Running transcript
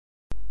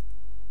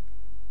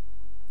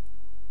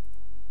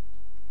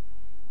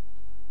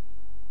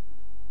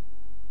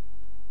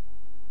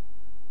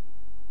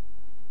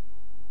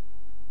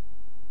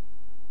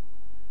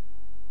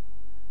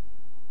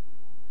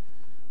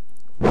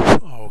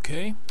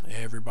Okay,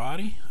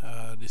 everybody,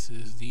 this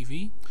is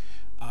DV.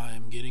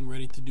 I'm getting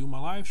ready to do my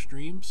live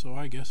stream, so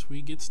I guess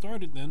we get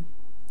started then.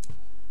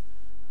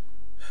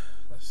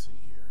 Let's see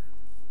here.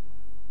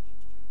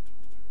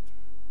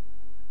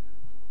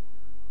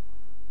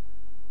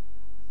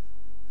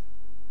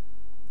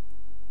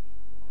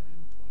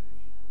 Blind play.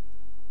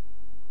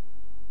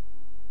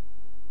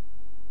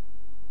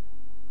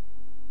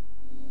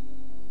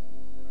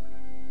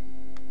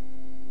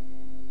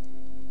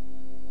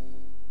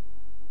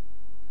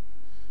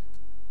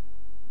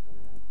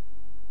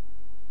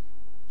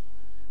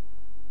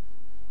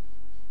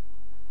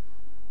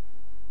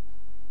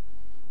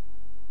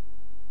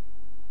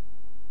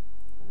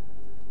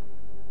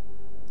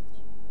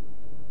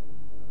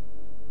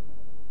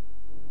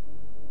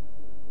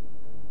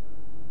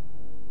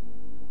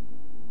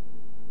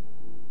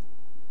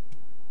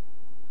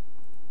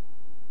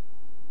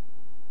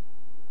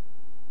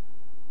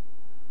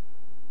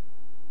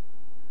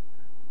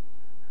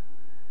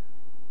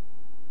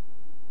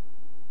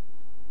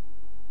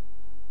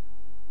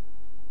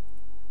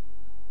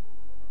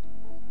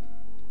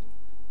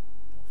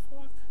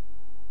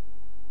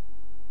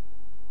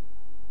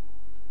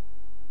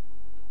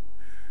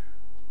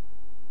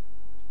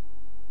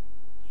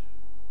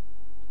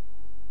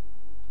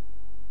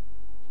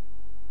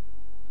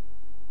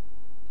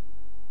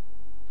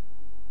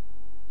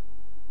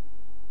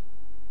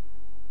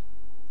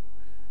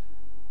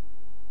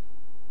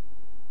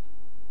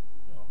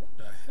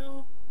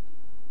 Hell?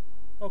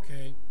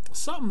 Okay,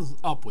 something's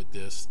up with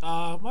this.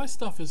 My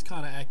stuff is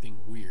kind of acting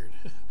weird.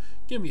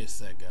 Give me a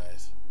sec,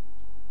 guys.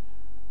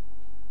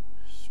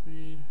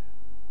 Speed,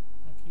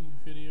 hockey,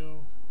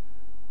 video,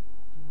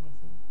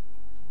 method,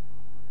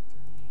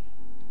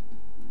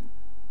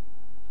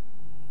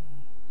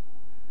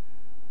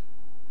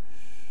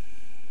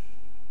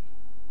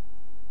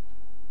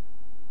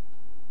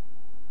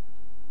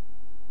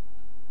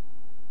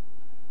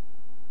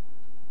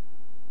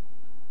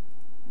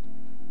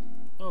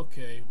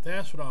 Okay,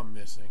 that's what I'm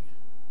missing.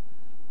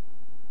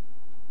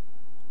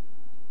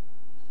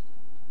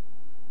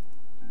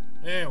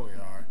 There we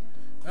are.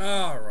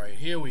 Alright,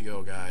 here we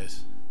go,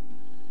 guys.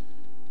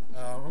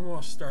 I'm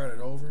going to start it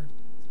over.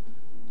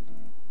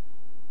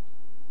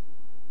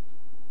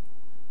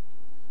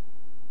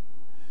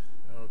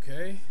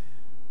 Okay.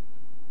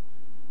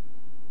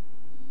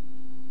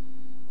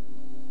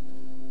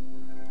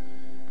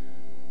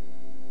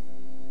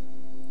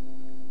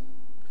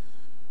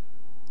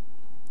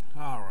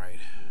 Alright.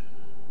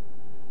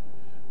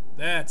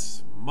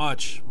 That's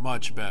much,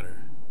 much better.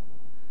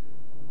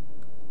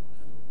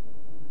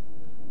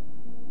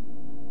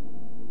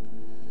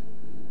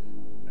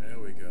 There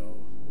we go.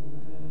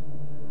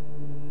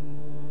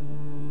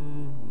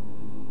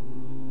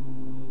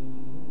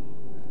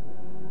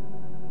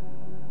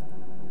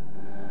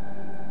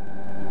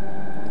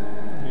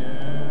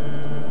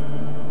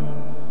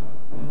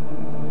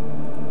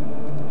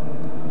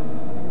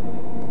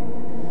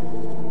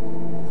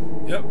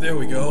 Yep, there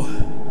we go.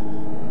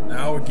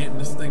 Now we're getting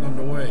this thing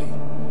underway.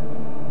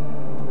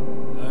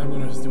 I'm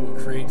going to just do a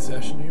create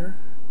session here.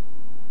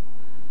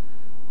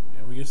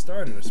 And we get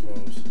started, I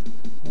suppose.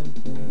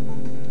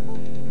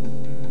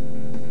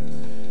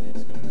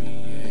 It's going to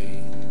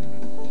be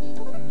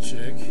a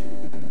chick.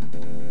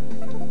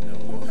 And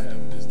I'm going to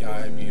have this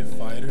guy be a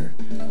fighter.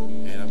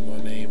 And I'm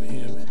going to name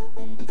him...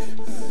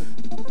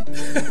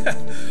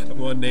 I'm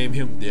going to name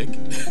him Dick.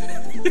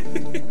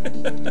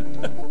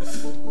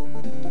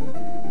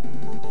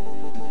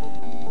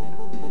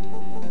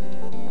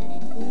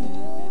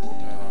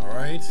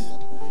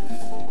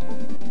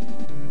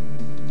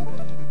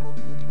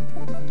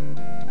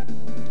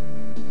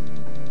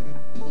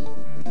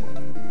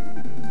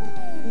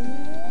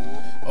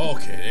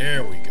 Okay,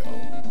 there we go.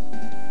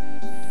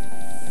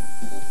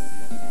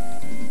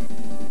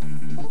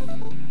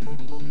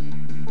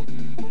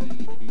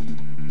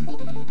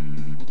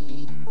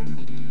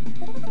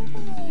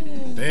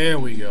 There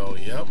we go,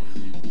 yep.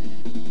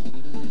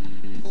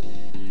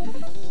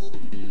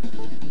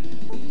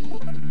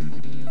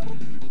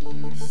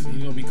 So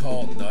you're gonna be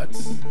called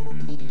Nuts.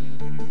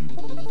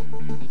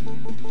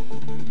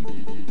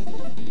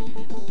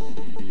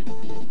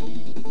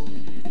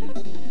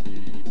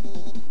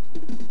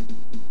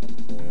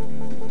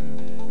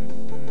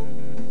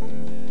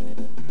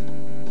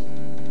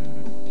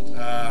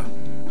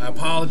 I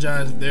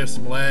apologize if there's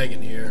some lag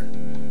in here.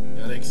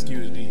 Gotta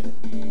excuse me.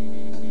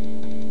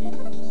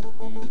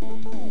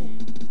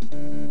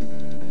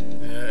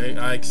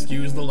 Yeah, I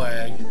excuse the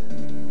lag.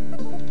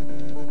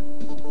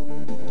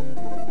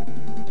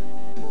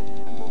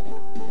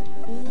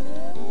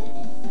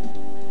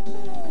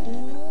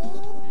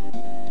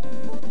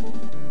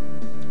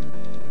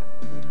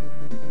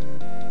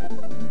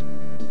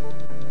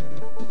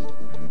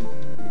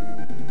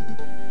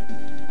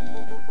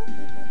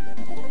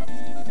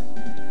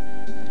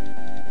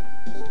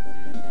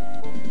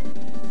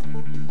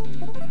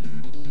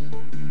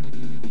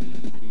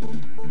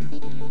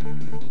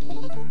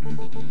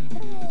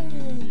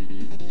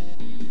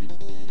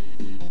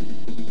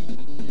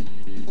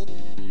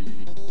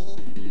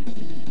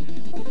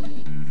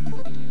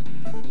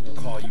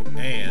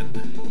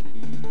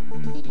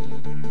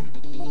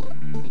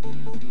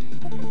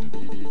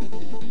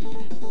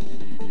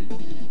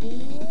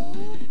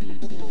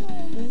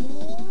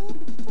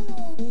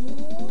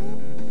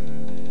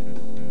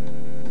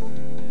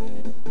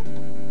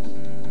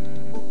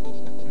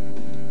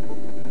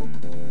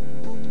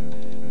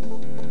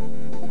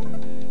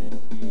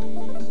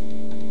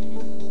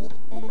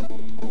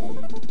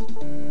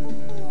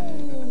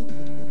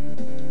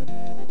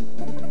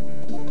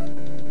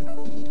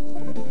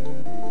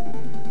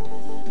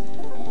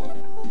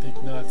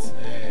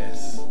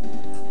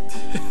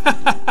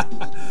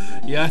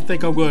 Yeah, I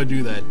think I'm gonna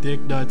do that.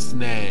 Dick nuts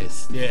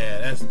Nas.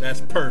 Yeah,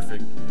 that's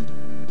perfect.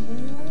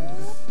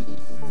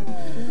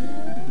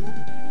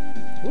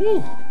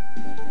 Woo.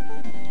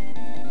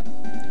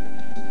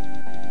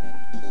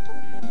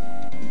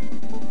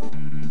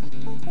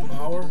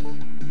 Power.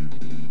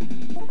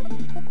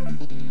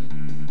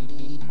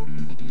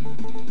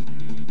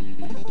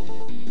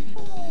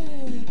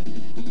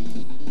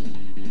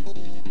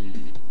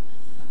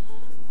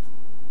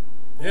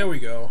 There we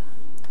go.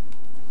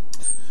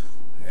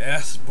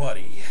 Yes,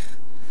 buddy.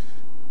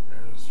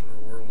 There's where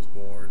the world was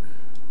born.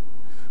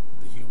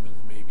 The humans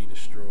may be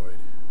destroyed.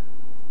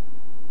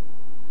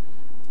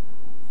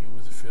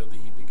 Humans have failed to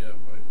heed the gut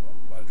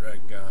by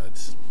Drakkhen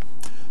gods.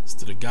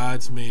 So the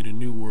gods made a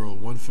new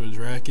world, one for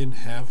Drakkhen,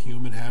 half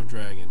human, half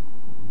dragon.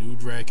 The new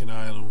Drakkhen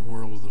island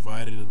world was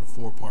divided into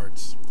 4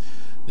 parts.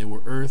 They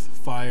were earth,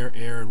 fire,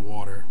 air, and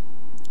water.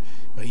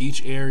 But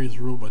each area is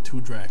ruled by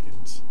 2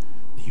 Drakkens.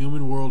 The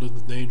human world is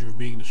in danger of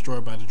being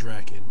destroyed by the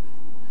Drakkhen.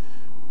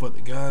 But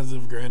the gods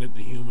have granted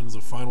the humans a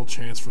final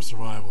chance for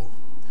survival.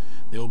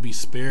 They will be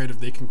spared if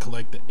they can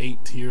collect the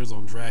 8 tears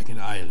on Drakkhen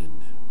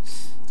Island.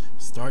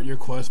 Start your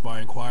quest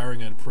by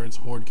inquiring at Prince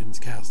Hordkin's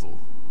castle.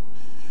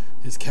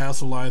 His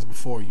castle lies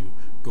before you.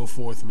 Go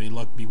forth, may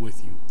luck be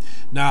with you.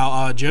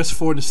 Now, just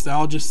for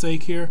nostalgia's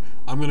sake here,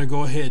 I'm going to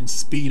go ahead and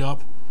speed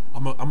up.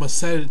 I'm going to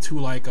set it to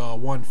like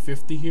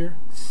 150 here.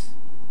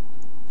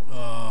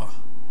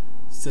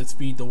 Set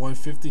speed to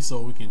 150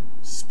 so we can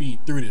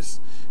speed through this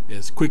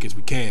as quick as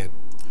we can.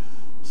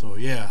 So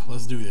yeah,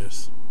 let's do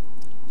this.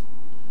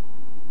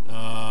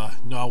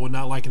 No, I would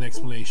not like an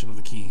explanation of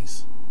the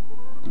keys.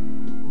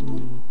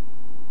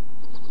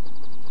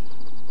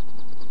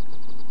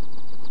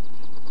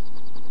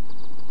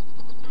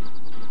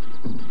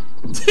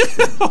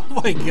 Oh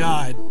my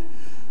god.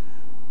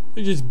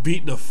 They just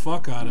beat the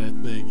fuck out of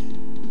that thing.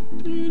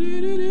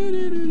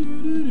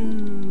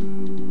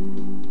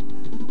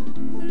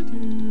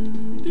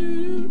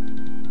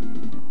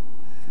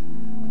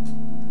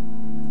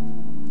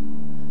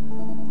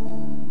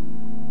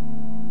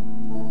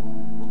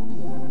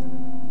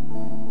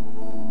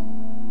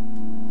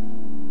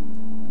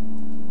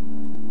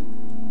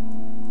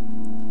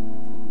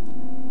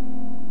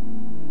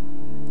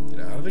 Get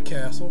out of the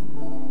castle.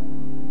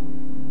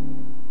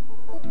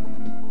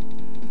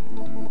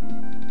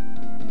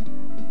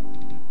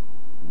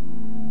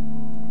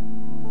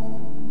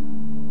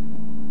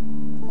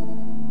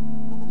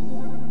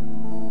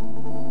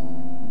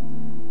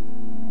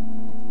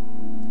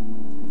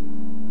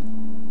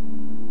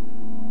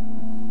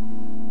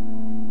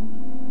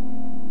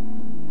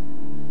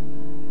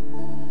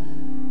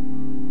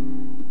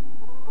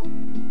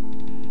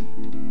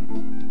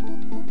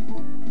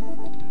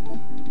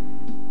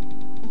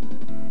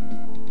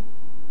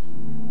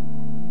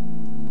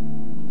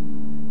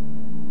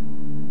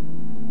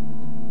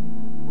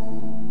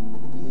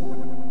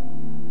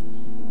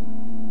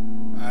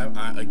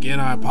 Again,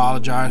 I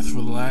apologize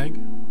for the lag.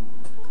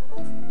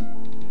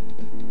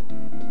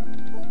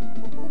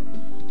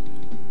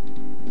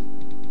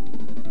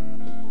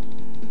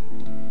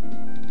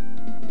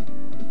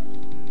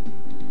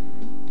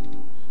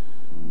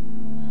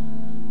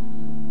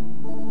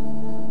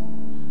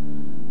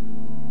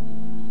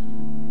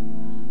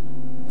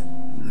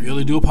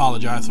 Really do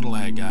apologize for the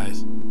lag,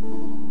 guys.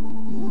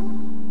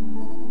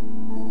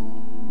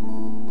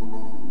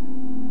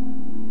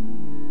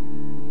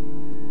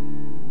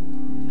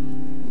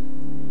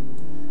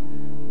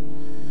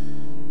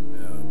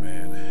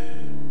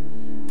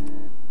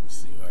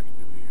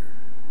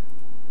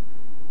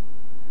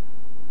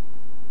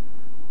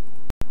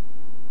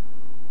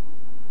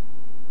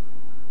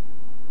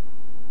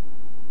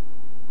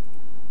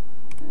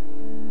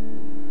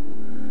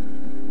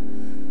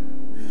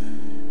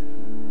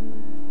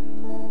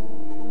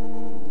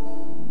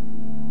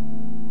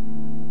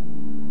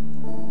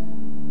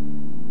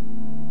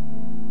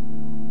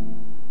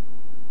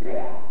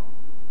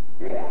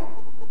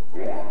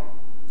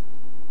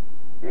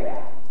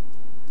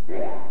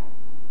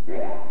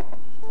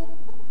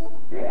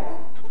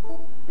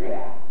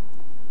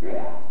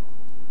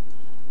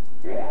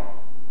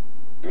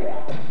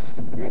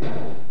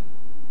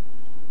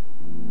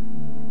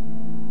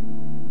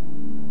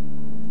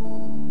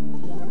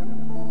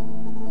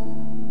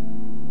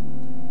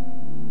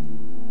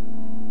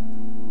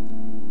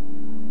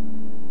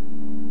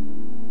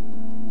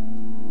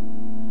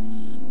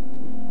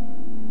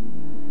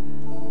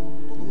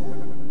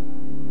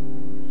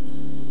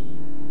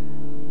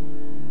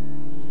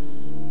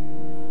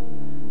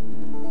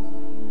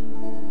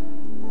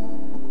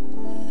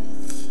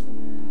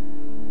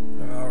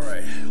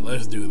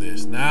 Let's do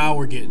this. Now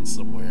we're getting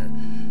somewhere.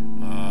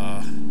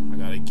 I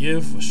gotta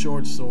give a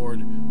short sword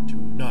to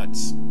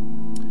Nuts.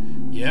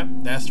 Yep,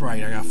 that's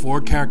right. I got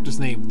 4 characters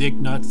named Dick,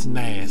 Nuts, and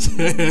Ass.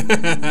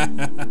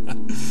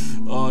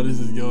 Oh,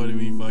 this is going to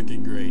be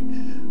fucking great.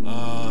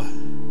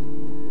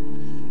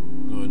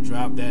 Gonna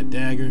drop that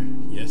dagger.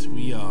 Yes,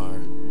 we are.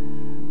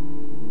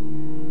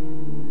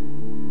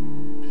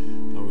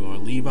 Now we're gonna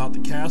leave out the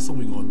castle.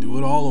 We're gonna do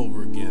it all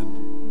over again.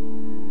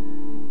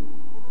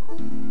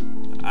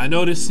 I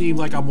know this seems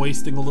like I'm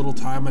wasting a little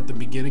time at the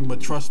beginning,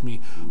 but trust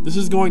me, this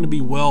is going to be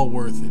well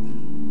worth it.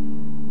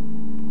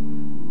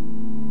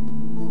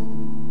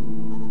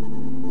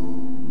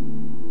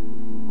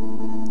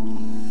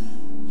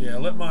 Yeah,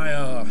 let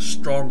my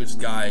strongest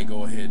guy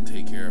go ahead and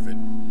take care of it.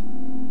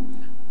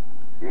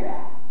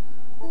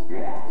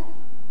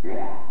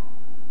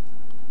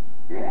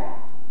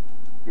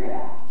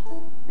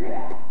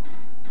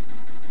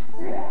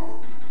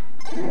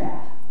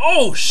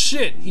 Oh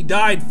shit, he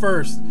died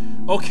first.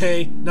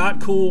 Okay, not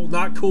cool,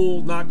 not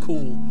cool, not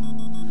cool.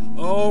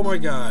 Oh my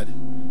god.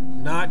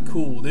 Not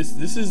cool. This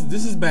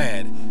is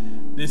bad.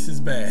 This is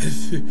bad.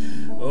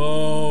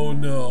 Oh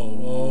no.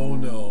 Oh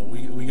no.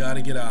 We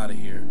gotta get out of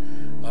here.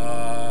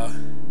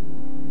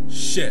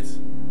 Shit.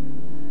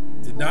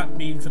 Did not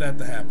mean for that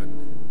to happen.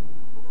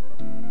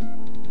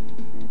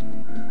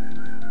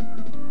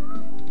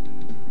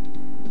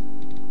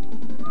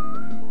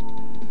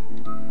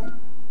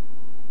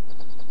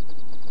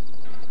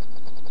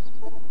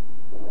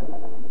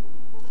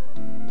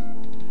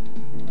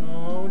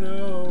 Oh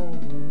no.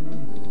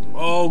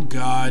 Oh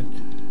god.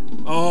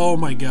 Oh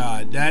my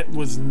god. That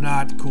was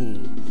not cool.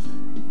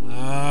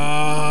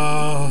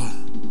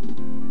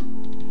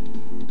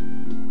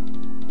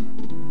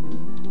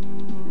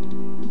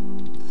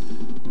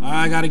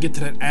 I gotta get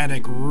to that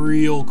attic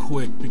real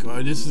quick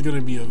because this is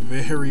gonna be a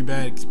very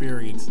bad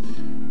experience.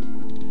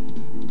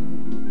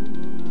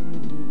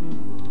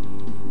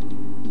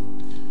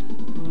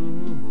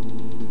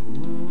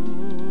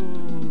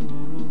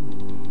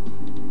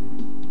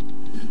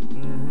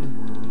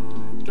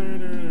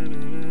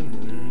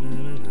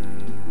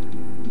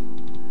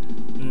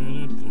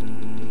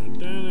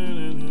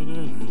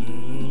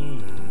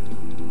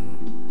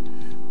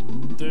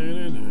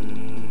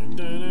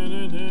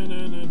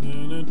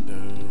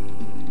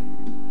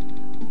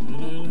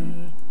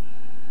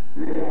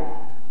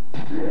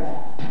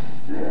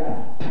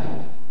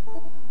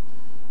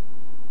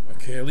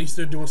 Okay, at least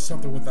they're doing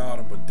something without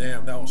him, but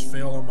damn, that was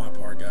fail on my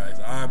part, guys.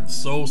 I'm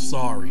so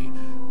sorry.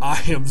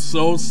 I am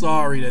so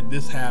sorry that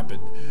this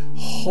happened.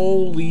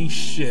 Holy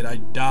shit, I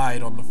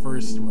died on the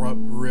first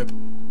rip.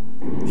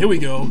 Here we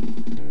go.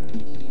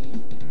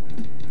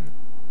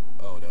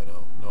 Oh,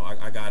 no,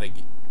 I gotta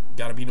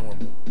be normal.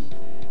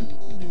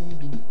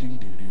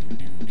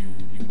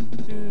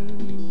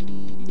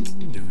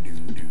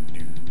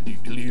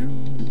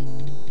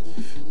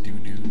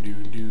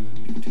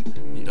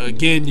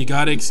 Again, you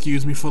gotta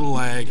excuse me for the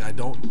lag. I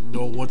don't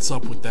know what's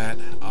up with that.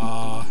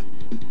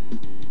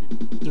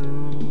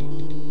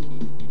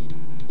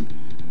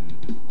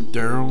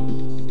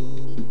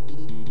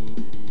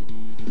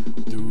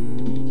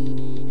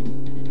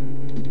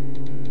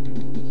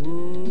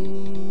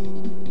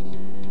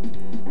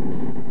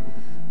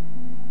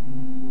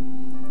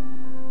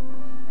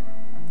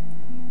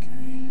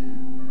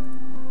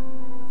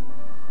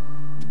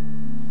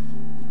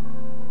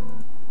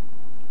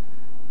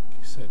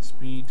 Set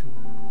speed to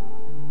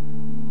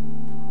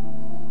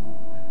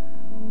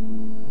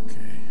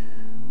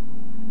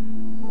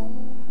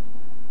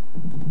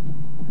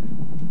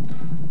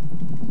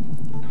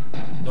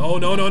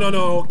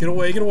No. Get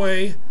away, get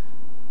away.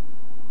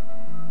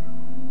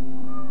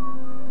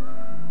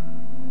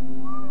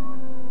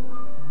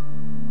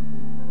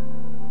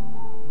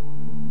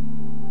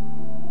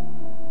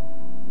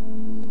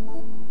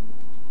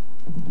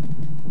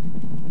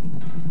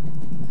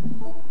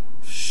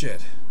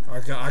 Shit.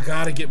 I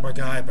gotta get my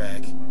guy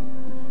back.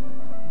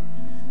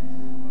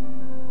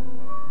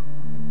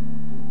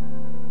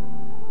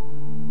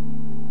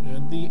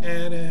 And the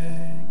attic.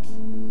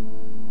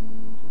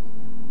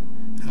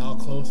 How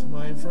close am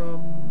I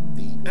from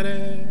the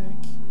attic?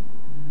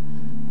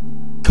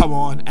 Come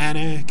on,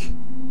 attic.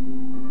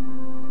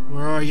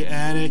 Where are you,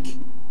 attic?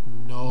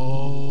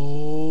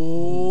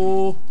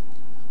 No.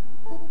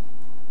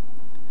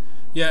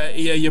 Yeah,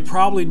 you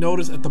probably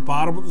notice at the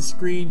bottom of the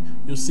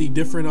screen, you'll see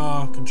different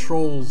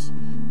controls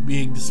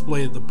being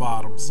displayed at the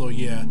bottom. So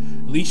yeah,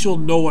 at least you'll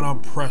know what I'm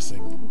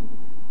pressing.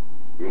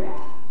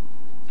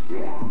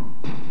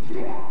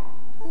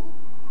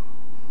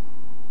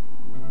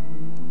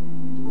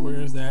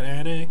 Where's that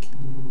attic?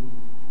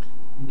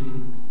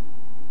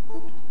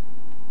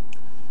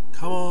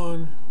 Come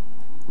on.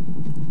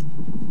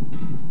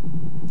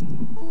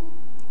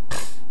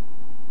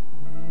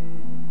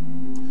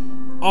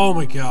 Oh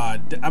my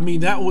god. I mean,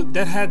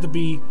 that had to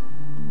be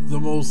the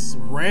most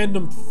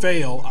random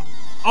fail.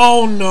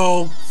 Oh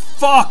no.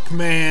 Fuck,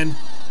 man.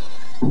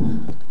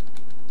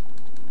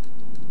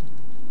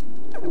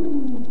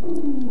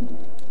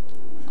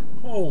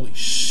 Holy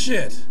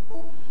shit.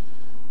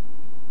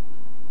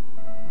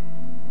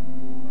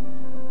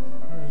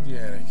 Where's the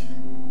attic?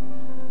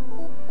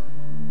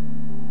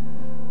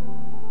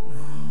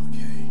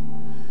 Okay.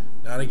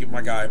 Now to get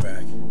my guy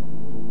back.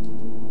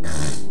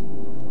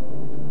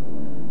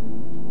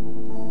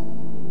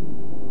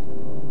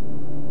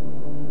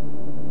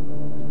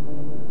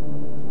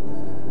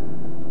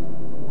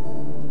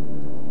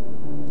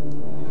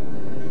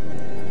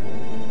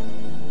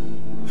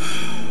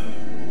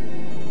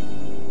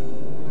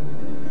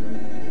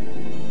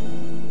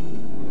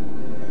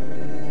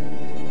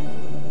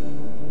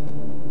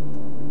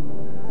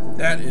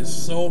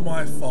 so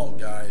my fault,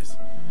 guys.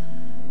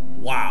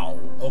 Wow.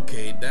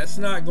 Okay, that's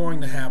not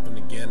going to happen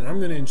again, and I'm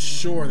going to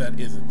ensure that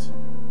isn't.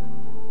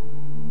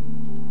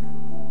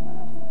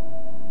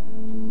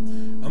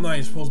 I'm not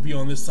even supposed to be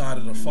on this side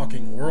of the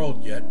fucking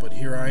world yet, but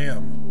here I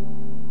am.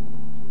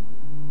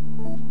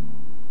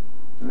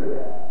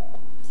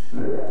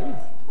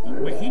 Oh,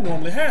 wait, he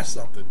normally has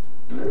something.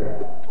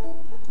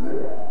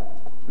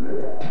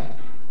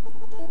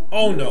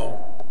 Oh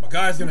no, my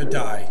guy's gonna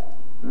die.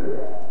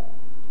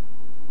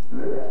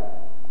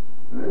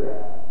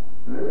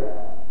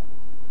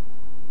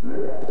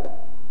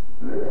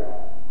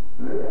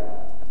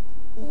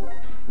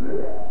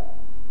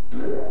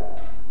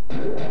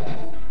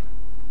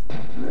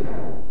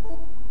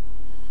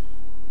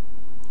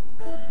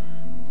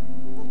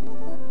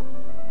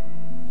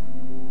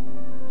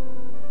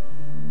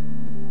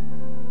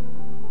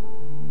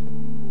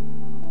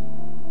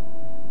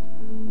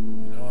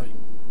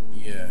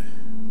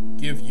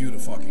 Give you the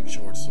fucking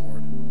short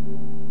sword.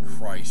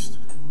 Christ.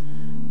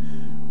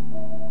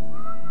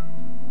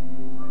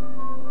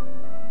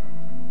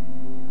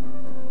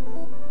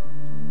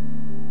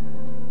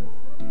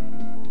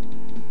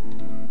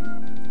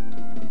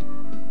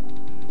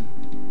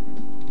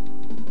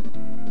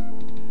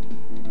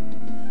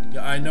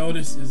 Yeah, I know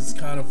this is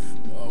kind of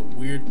a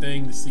weird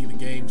thing to see the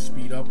game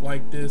speed up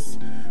like this,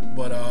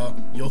 but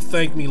you'll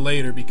thank me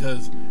later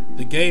because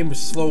the game is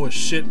slow as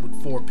shit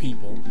with 4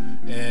 people.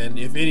 And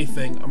if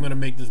anything, I'm gonna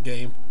make this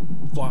game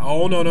fly.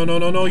 Oh no,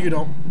 you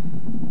don't.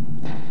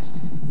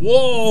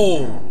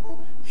 Whoa!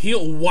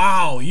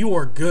 Wow, you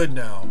are good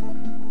now.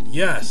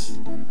 Yes.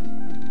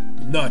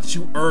 Nuts,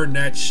 you earned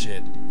that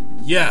shit.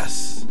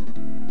 Yes.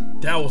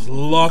 That was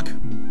luck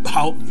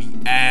out the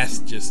ass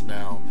just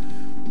now.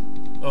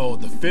 Oh,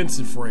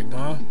 defensive ring,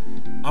 huh?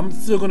 I'm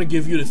still gonna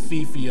give you the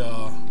thiefy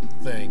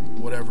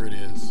thing, whatever it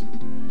is.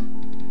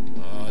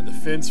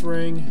 Defense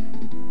ring.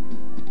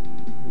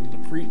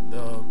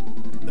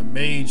 The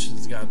mage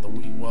has got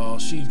the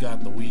she's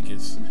got the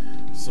weakest.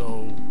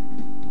 So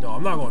no,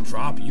 I'm not gonna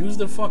drop. Use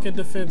the fucking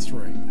defense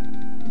ring.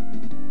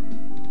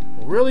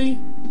 Well, really?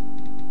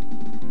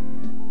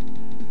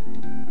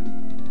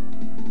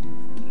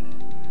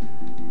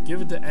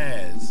 Give it to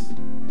Az.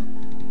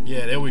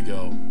 Yeah, there we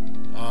go.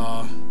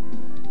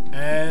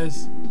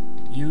 Az,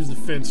 use the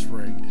defense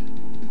ring.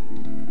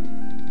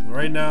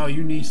 Right now,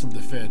 you need some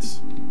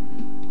defense.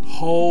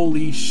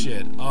 Holy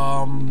shit.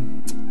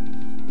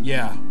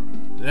 Yeah.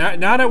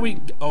 Now that we...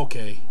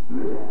 Okay.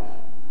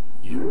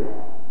 You.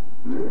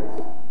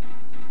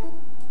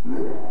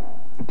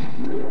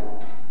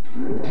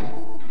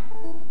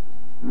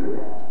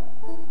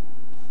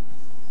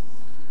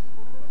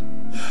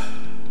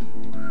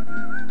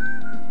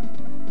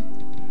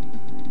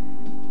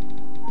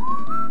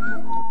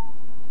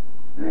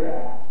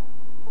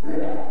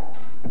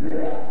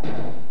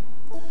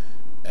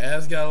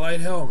 Az got a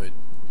light helmet.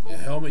 A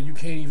helmet you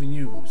can't even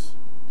use.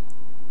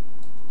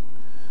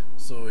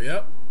 So,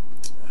 yep.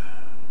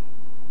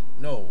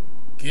 No,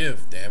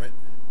 give, damn it.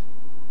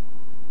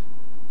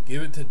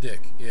 Give it to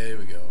Dick. Yeah, here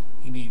we go.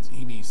 He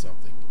needs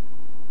something.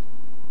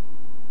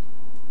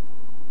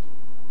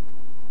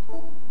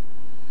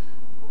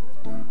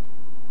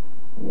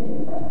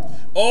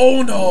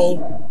 Oh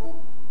no!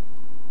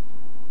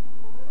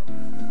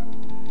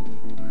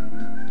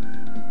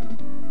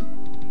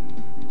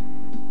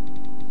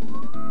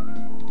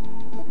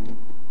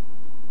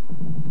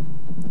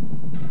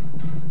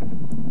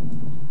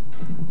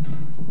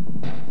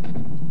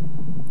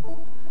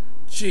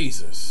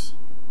 Jesus.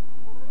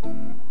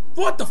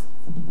 What the f—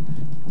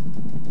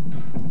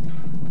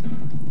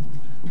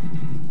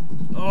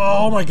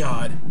 Oh my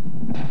god.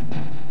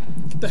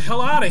 Get the hell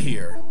out of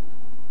here.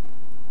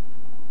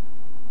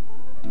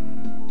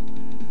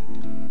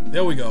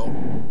 There we go.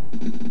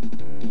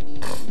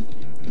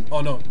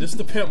 Oh no, this is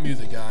the pimp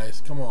music,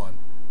 guys. Come on.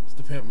 It's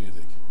the pimp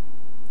music.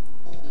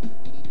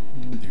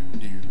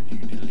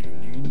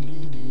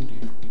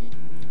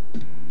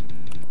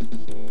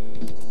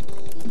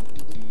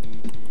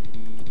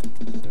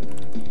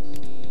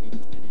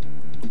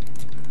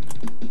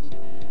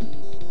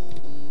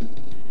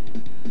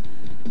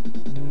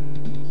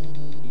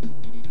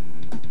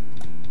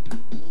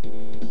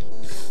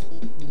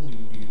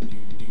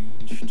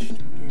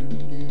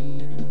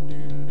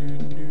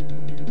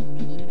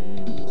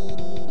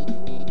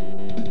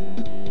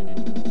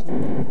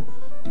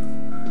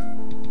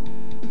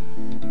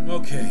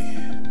 Okay.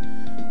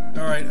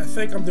 Alright, I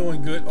think I'm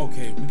doing good.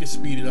 Okay, we can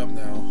speed it up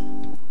now.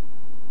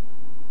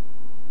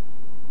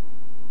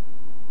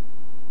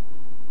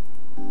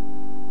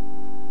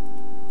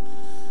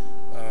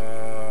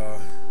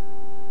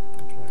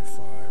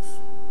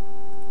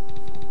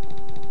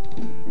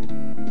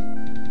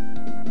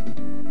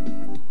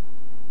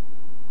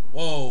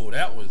 Whoa,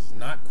 that was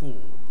not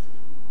cool.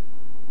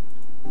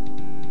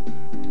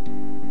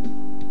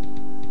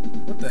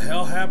 What the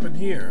hell happened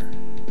here?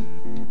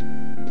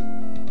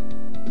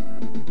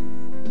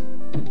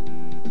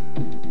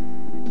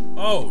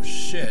 Oh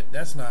shit,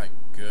 that's not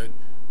good.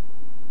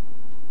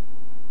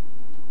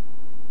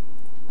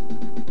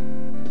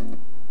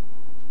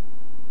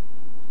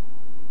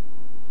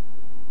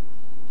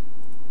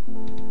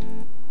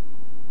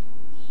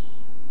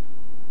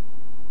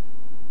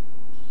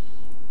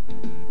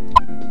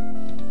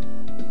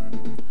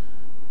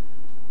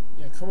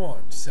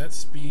 set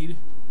speed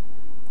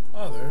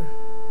other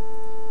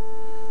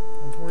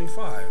than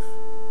 25.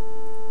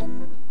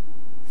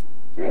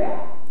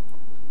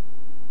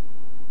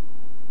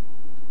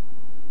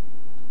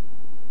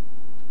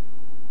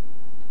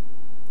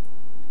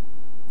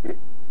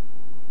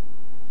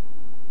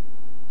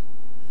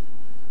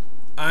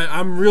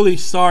 I'm really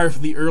sorry for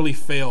the early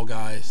fail,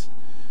 guys.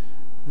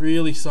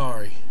 Really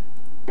sorry.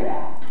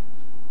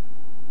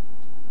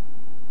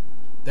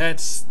 That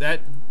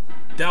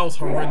was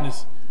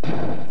horrendous.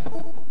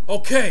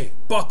 Okay,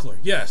 buckler,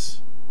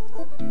 yes.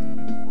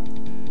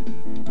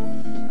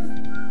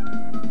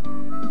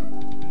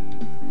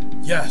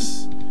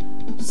 Yes.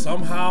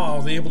 Somehow I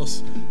was able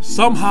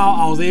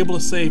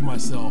to save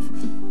myself.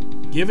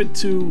 Give it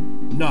to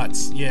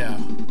nuts. Yeah.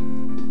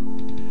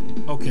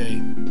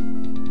 Okay.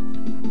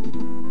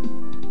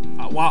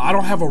 Wow, I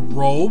don't have a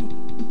robe?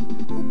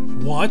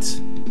 What?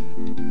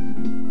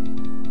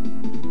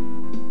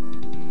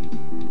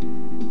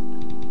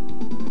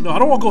 No, I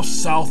don't want to go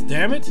south,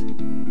 damn it.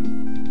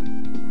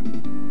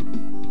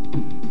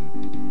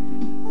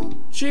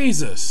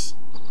 Jesus.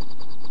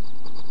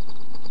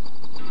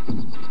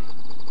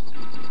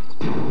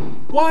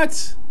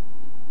 What?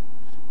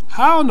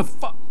 How in the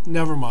fuck?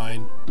 Never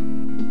mind.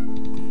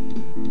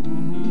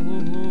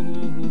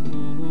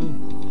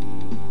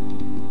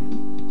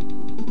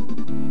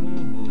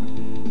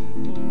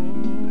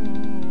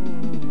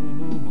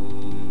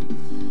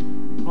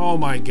 Oh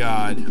my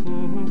God.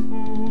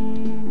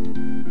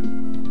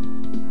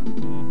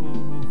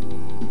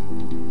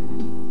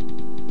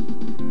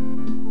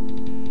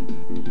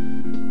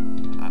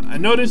 I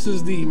know this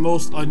is the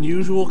most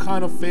unusual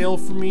kind of fail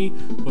for me,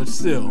 but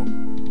still.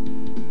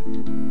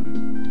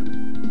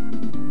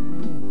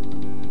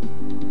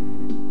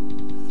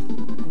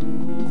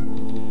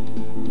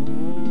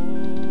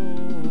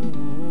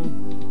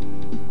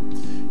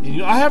 And you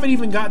know, I haven't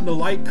even gotten the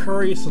light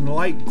curious and the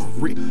light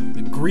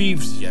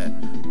grieves yet.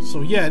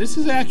 So yeah, this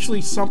is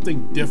actually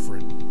something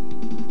different.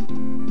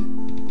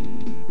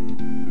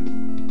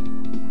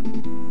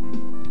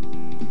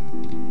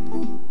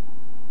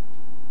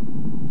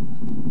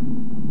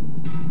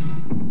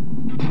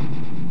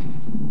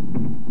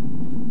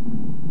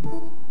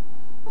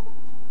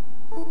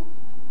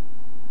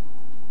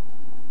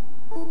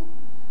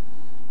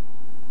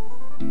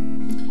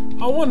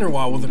 I wonder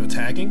why I wasn't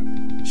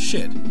attacking.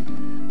 Shit.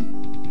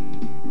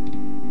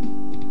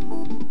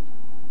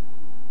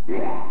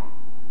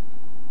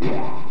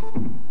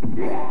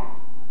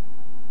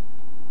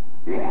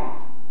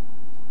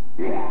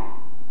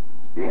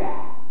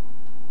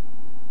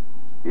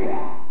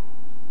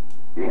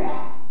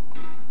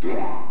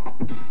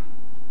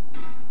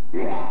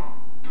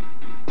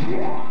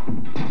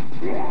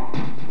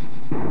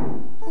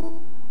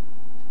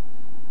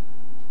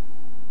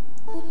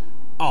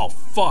 Oh,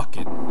 fuck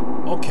it.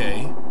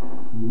 Okay.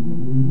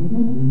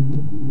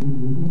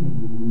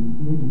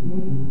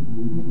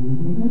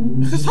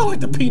 It's not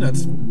like the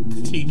Peanuts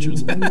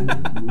teachers.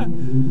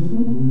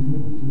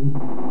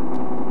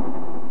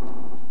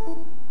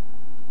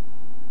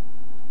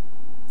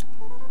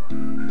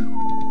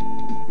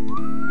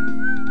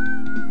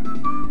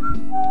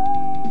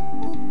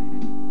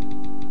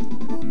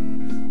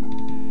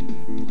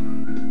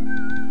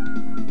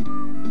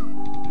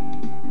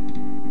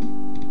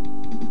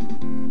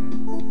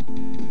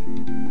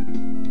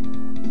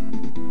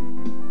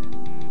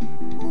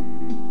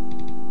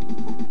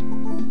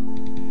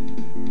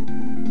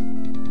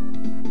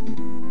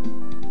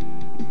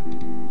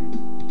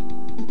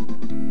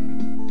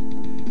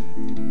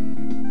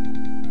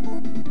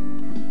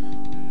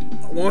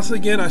 Once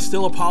again, I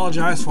still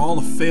apologize for all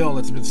the fail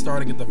that's been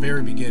starting at the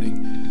very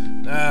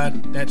beginning.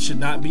 That should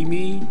not be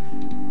me.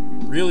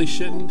 Really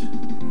shouldn't.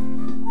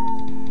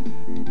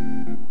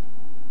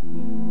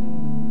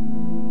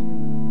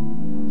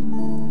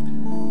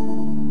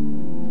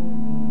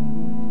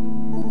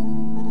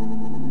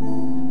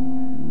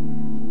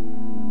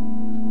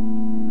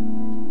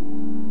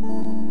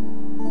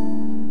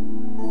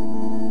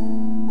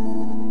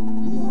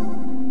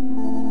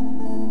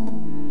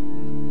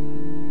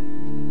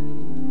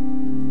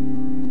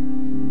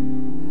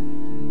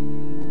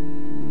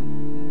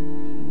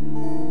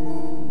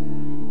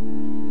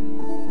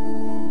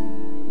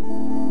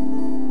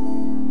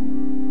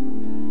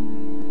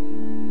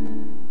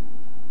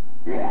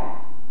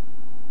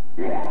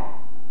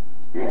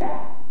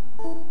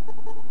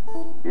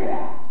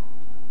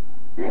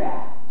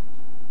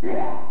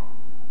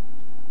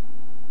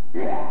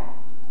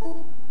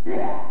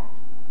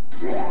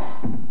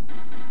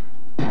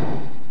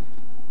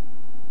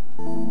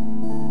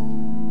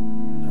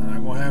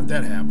 Not gonna have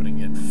that happen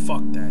again.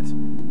 Fuck that.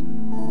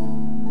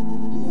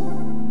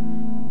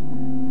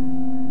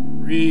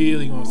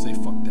 Really gonna say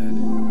fuck that.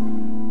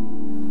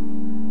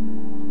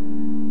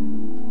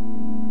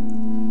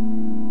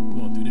 I'm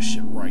gonna do this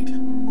shit right.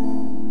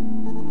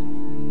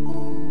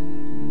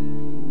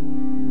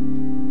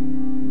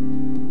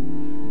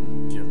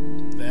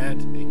 Give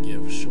that and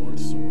give short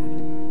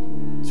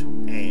sword to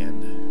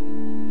and.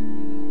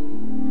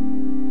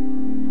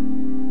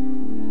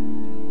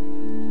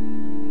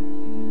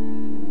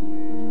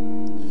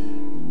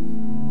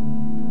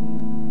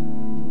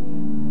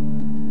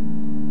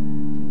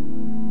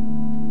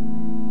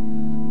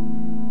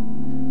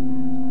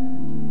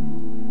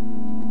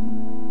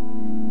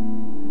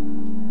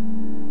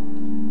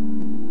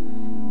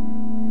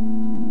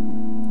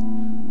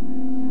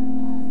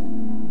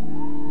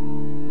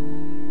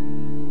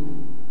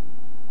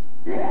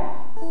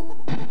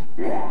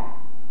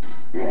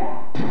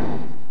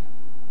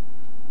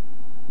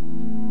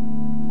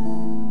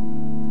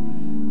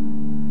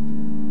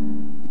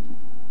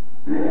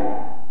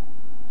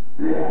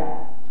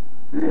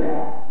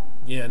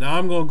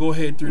 go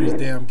ahead through this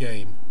damn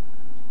game.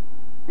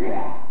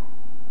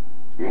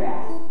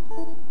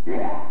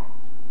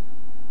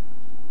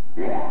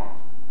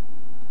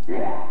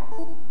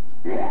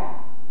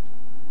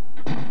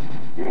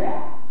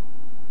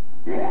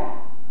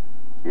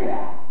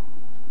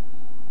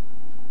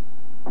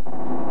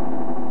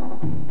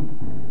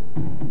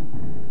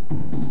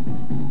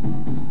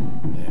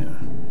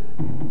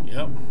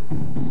 Yep.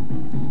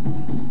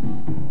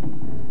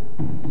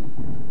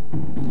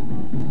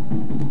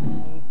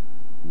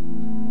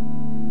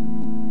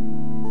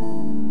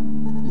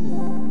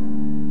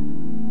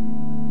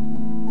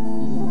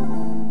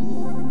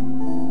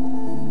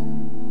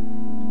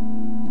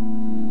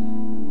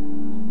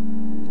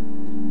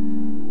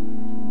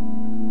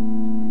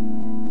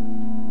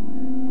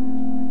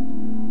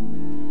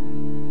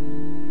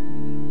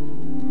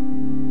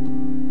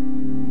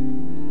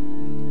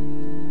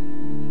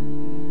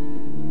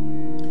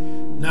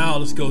 Now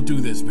let's go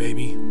do this,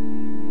 baby.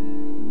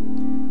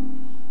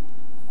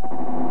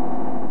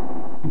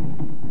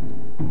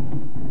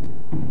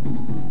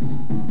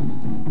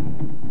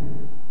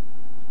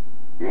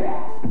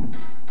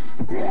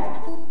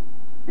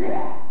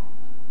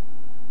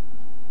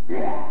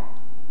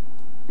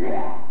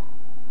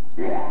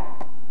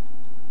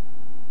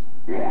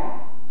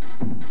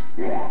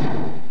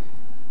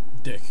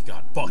 Dick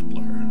got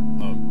buckler.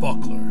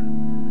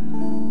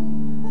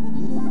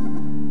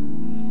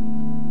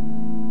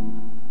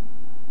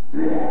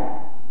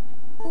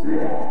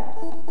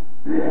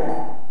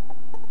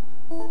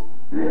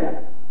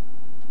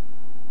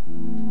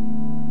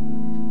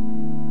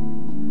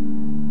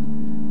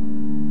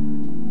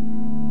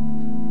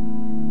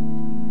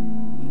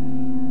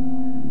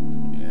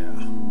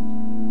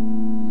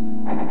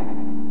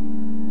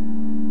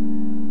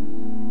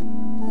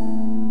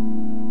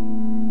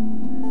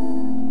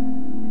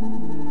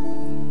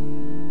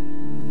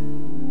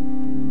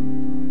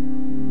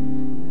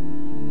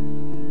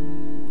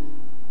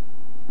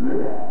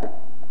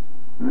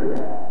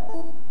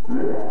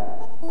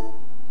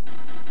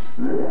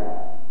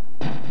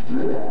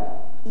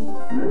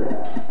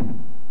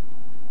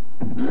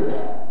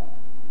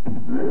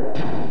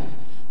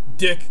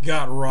 Dick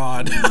got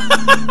Rod.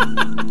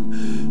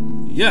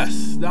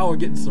 Yes, now we're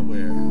getting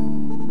somewhere.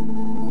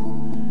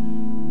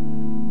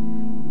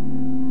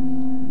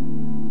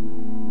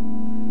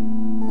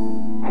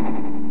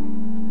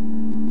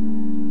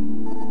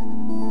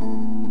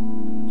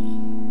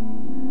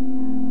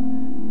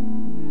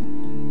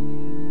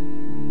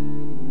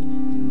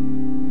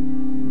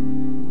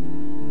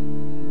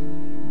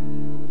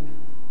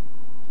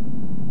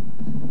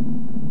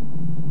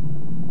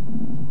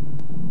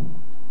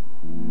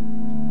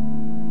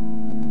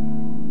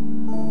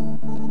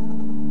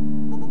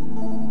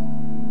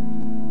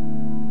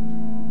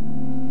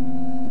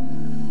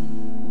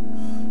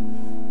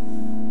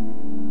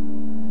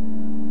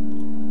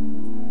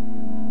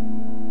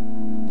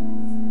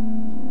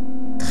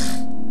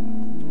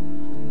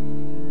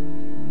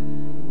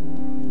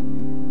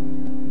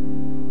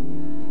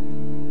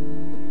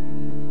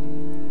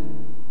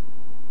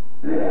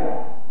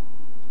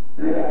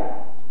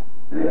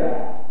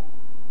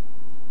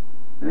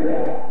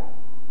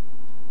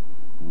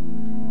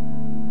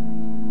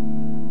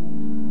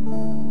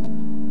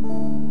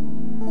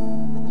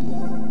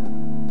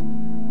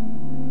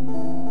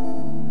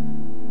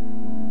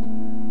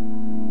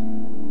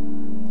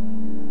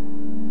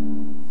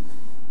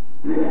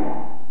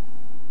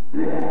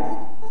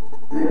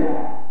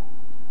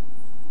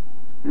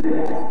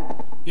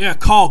 Yeah,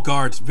 call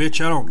guards,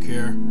 bitch. I don't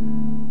care.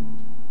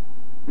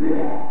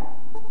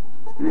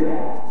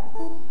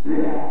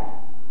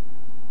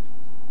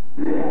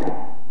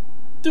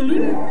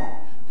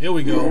 Here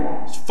we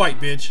go. Let's fight,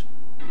 bitch.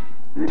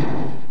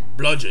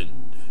 Bludgeoned.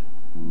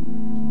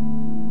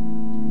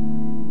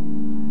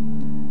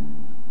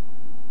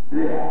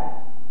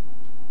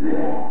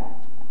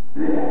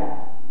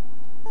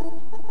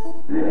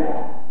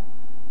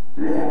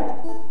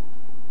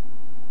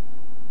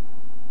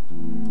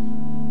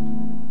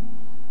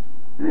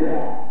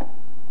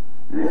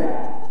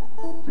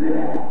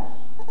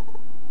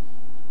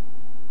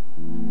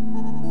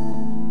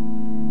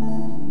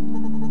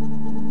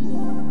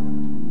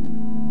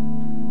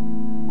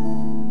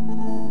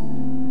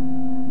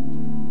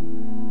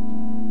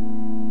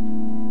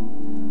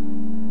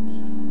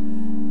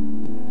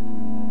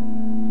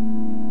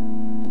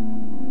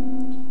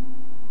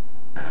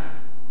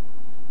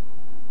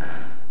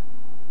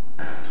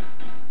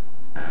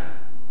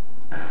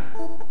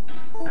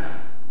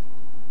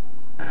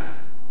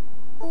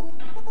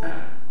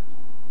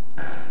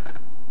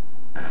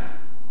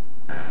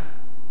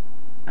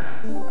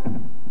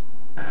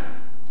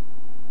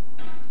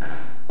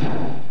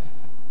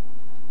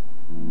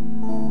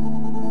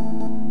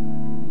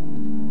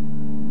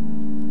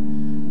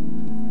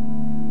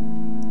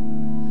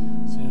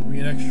 Seems to be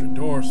an extra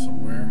door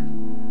somewhere.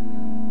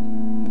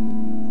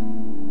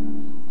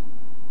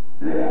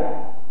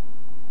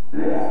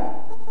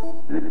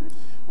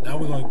 Now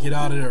we're going to get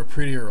out of there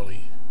pretty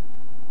early.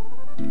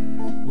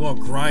 We're going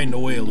to grind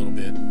away a little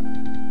bit.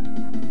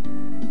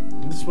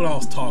 This is what I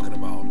was talking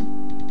about.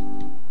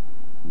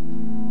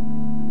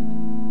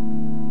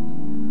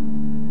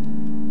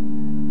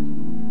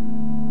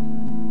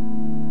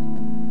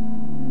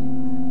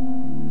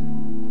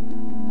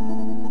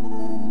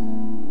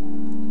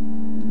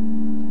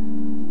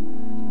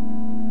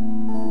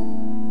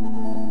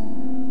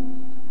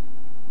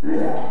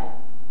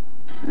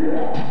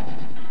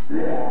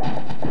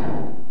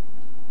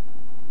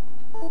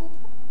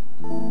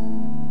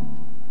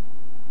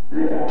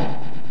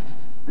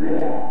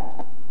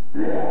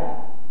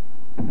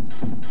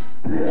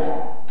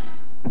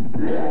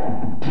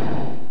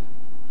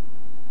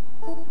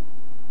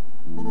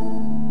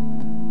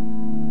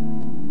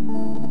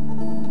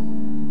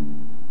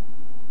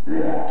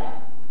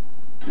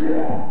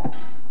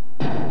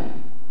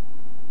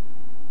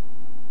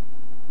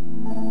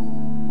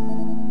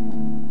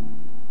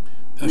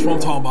 That's what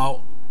I'm talking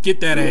about. Get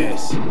that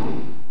ass.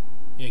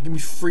 Yeah, give me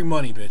free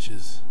money,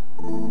 bitches.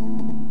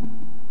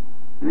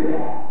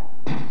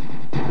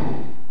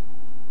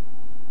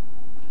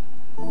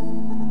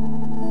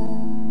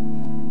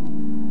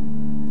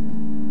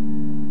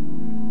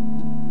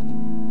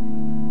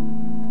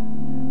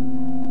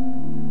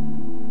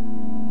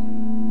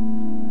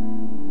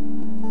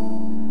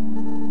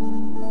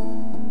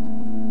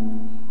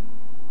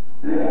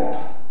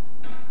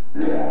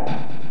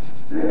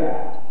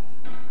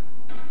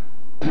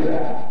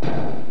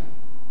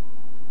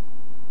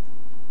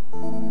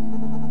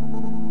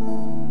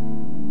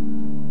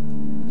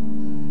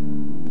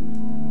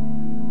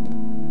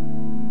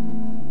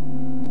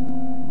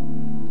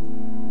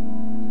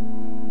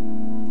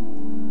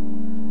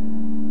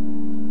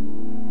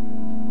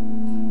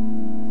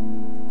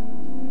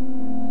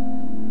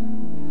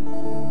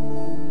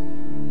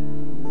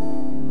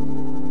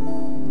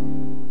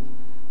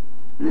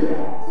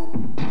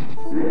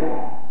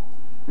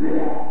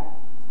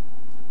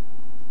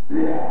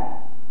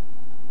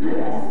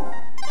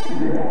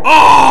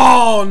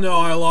 Oh no,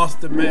 I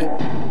lost the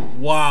man.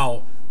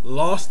 Wow.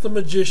 Lost the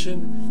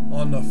magician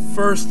on the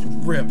first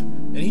rip.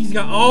 And he's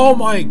got, oh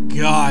my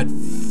god,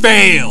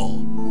 fail.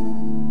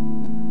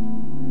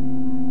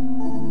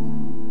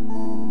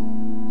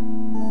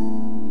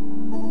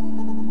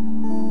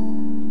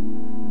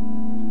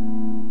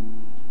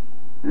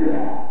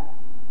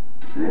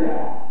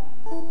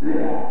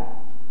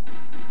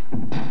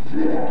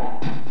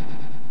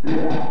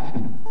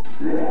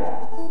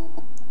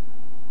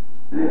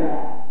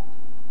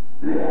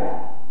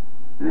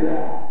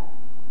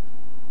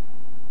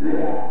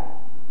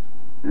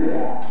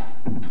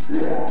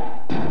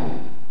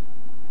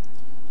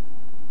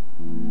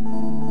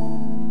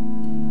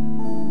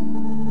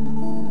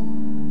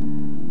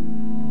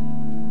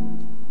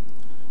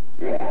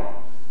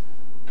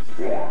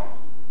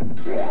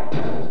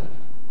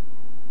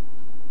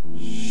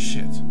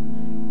 Shit.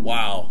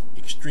 Wow.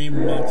 Extreme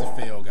amounts of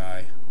fail,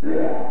 guy.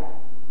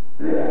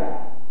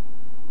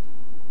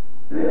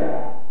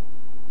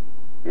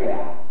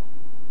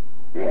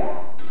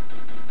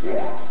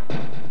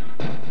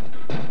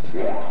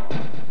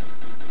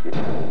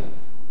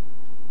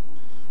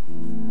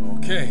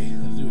 Okay,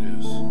 let's do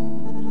this.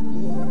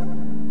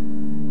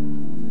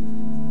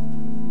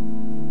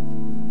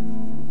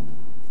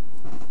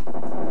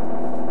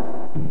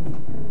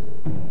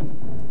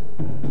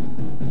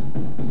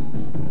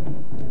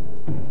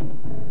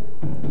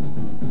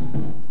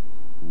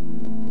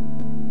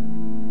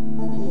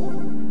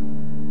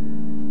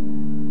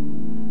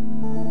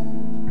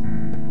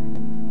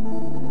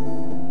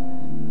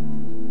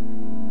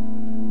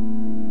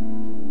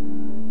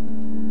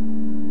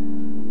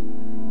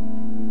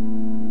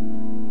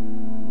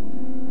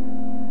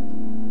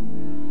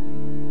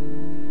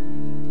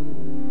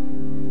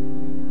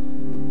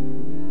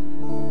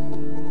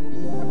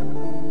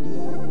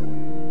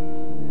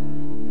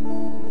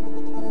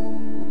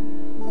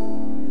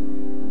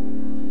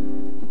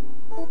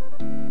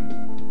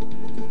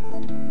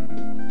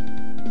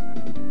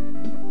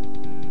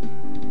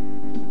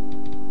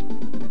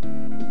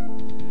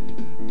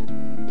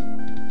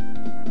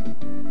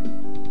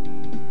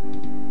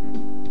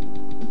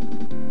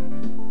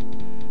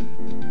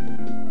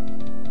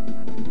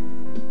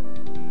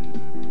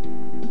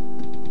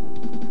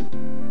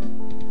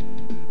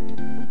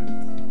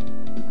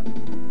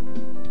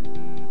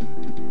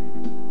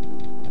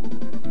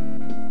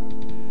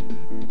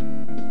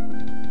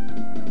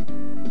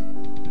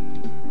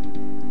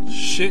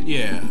 Shit,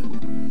 yeah.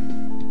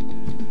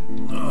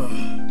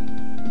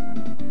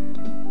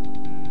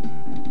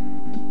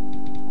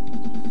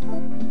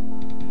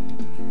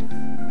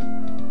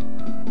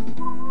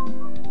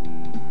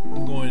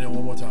 I'm going in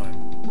one more time.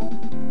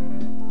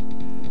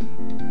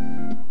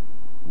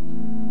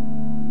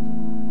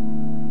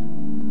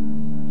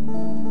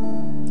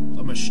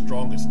 I'm the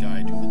strongest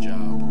guy do the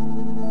job.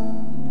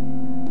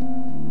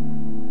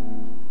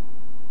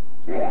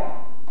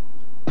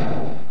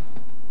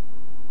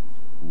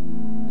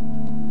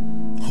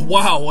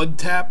 Wow, one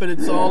tap and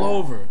it's all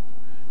over.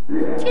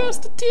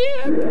 Just a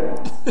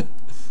tip.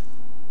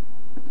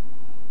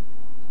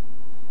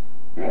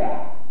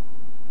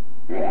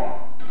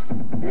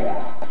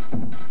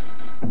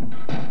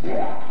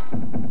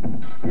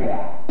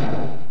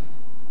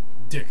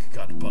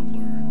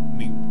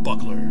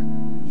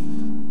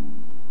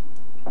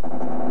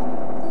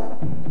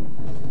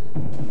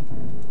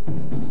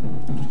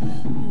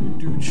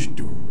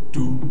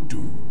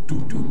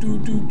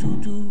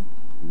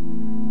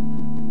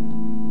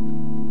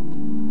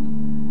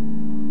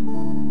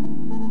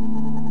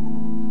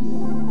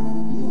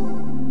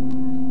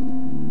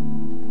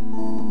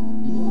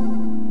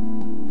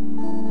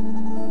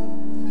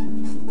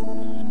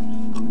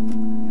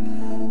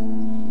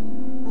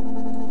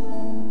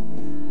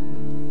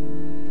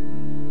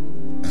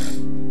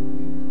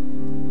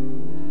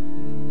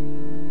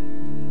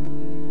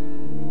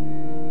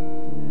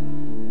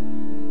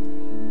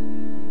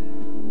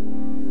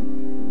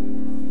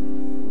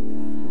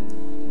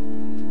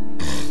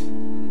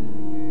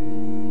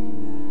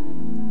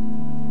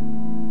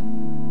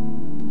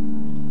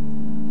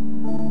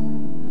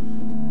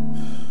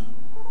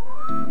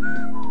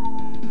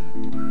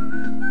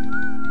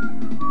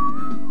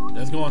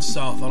 want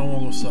south. I don't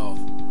want to go south.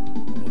 I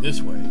want to go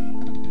this way.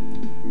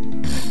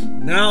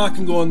 Now I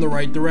can go in the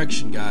right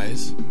direction,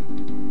 guys.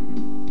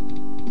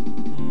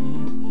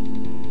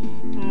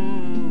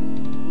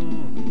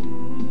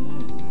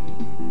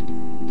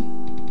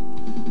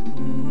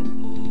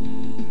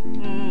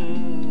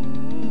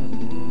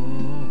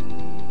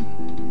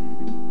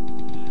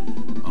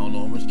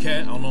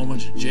 I don't know how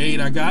much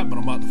jade I got, but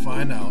I'm about to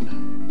find out.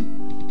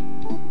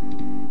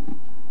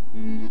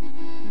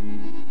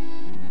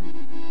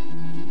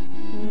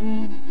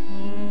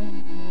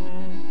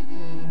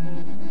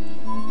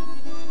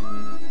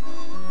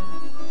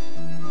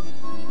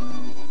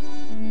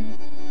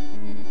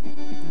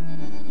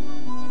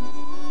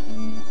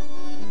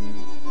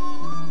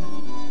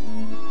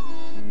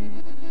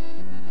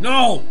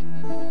 No!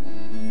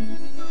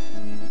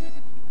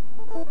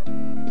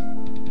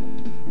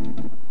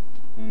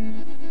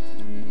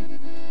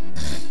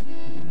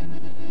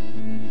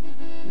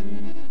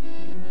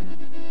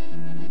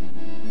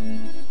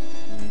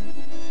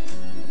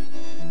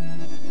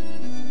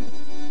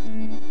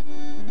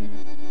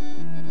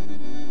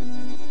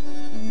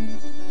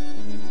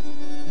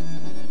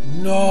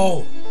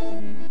 No!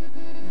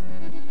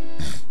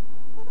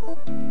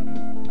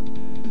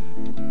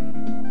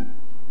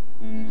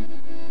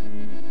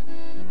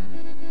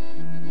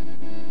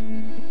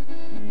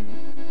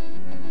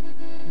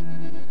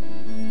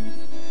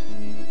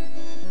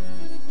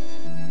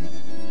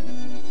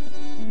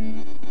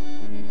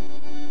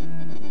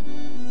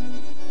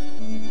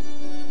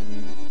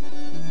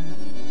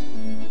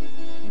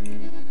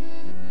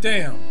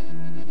 Damn.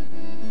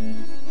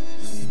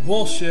 This is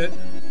bullshit.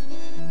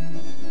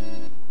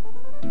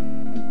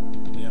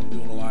 Yeah, I'm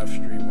doing a live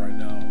stream right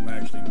now.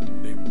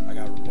 I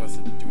got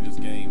requested to do this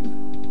game.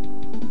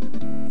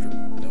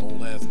 The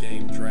old ass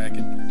game,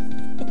 Drakkhen.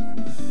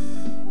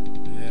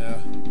 Yeah.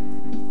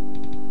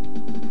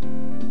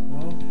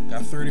 Well,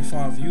 got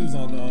 35 views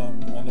on the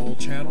old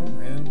channel,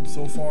 and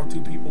so far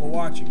 2 people are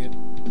watching it.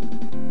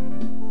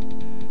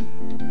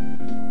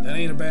 That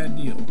ain't a bad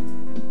deal.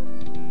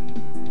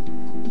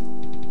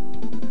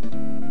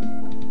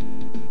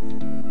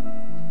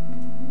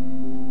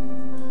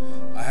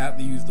 I have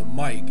to use the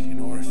mic in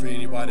order for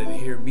anybody to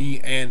hear me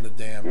and the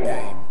damn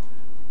game.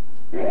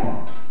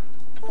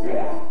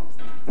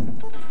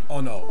 Oh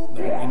no,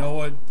 you know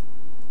what?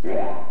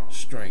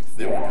 Strength,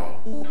 there we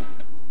go.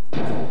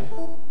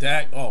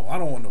 Oh, I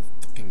don't want no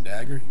fucking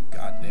dagger, you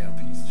goddamn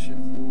piece of shit.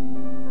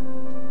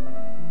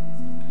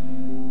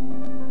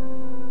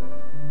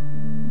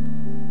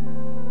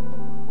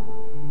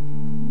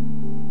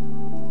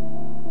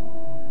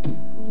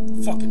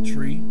 Fucking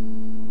tree.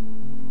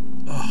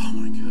 Oh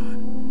my god.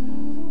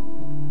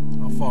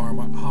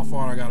 How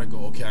far I gotta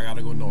go? Okay, I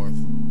gotta go north.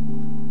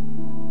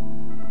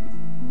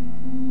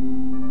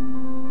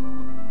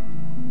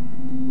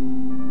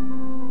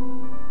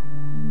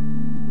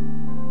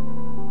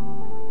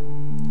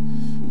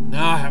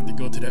 Now I have to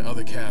go to that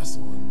other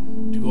castle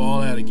and do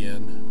all that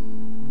again.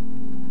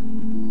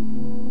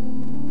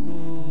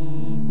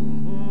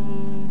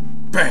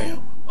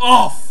 Bam!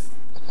 Off!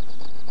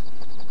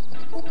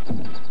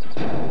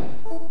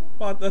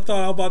 I thought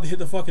I was about to hit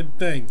the fucking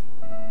thing.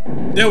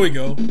 There we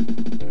go.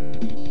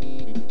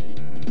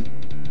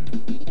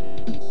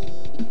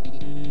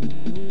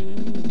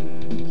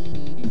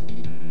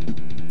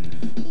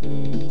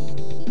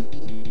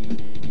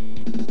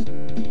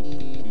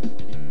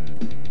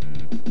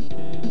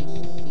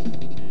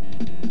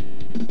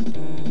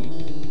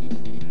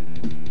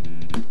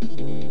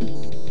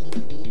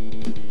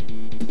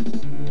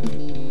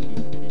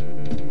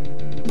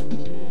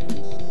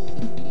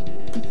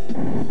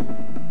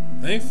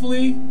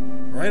 Thankfully,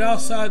 right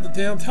outside the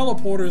damn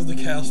teleporter is the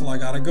castle I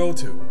gotta go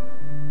to.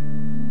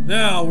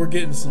 Now we're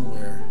getting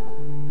somewhere.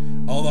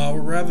 Although I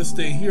would rather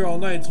stay here all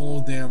night till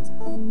those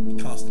damn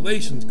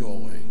constellations go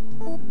away.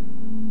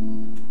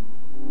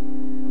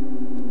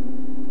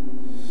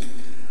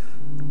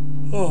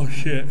 Oh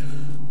shit.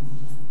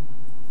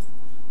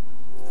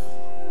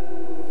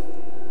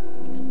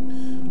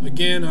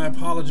 Again, I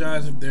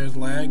apologize if there's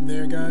lag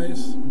there,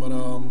 guys, but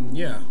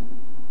yeah.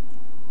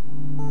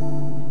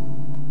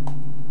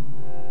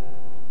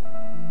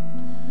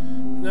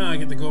 Now I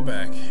get to go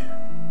back.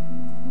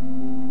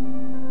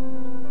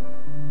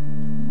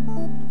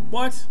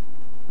 What?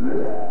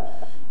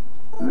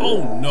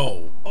 Oh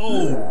no.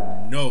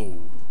 Oh no.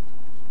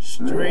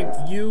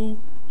 Strength you,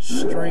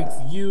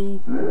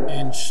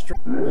 and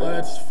strength.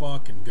 Let's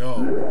fucking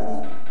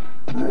go.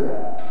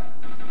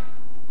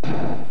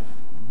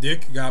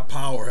 Dick got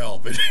power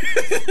helping.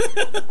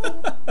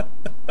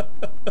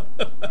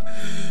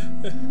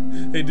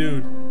 Hey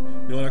dude,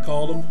 you know what I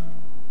called him?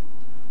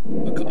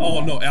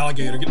 Oh no,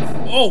 alligator.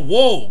 Oh,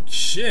 whoa,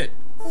 shit.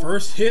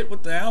 First hit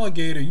with the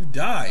alligator, you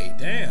die.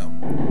 Damn.